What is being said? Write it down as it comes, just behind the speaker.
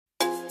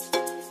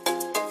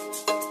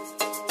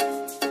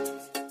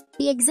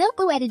The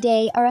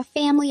Exocoetidae are a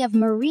family of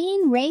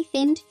marine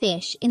ray-finned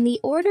fish in the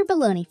order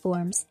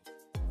Beloniformes,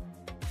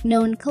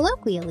 known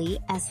colloquially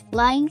as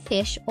flying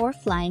fish or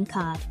flying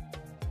cod.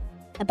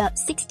 About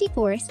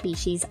 64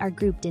 species are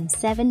grouped in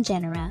 7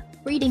 genera.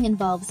 Breeding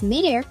involves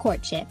mid-air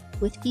courtship,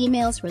 with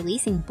females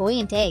releasing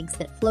buoyant eggs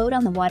that float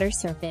on the water's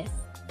surface.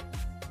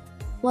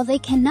 While they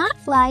cannot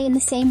fly in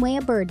the same way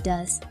a bird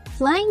does,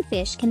 flying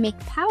fish can make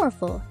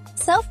powerful,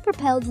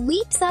 self-propelled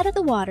leaps out of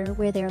the water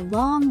where their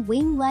long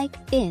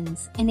wing-like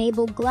fins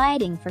enable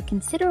gliding for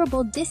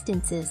considerable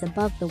distances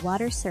above the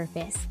water's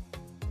surface.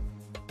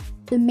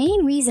 The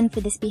main reason for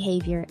this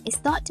behavior is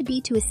thought to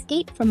be to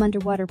escape from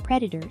underwater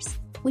predators,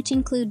 which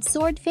include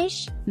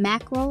swordfish,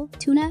 mackerel,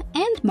 tuna,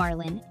 and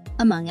marlin,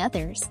 among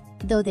others,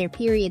 though their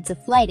periods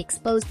of flight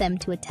expose them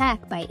to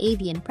attack by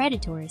avian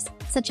predators,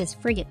 such as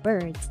frigate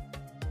birds.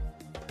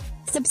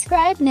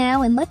 Subscribe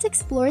now and let's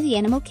explore the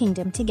animal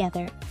kingdom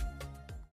together.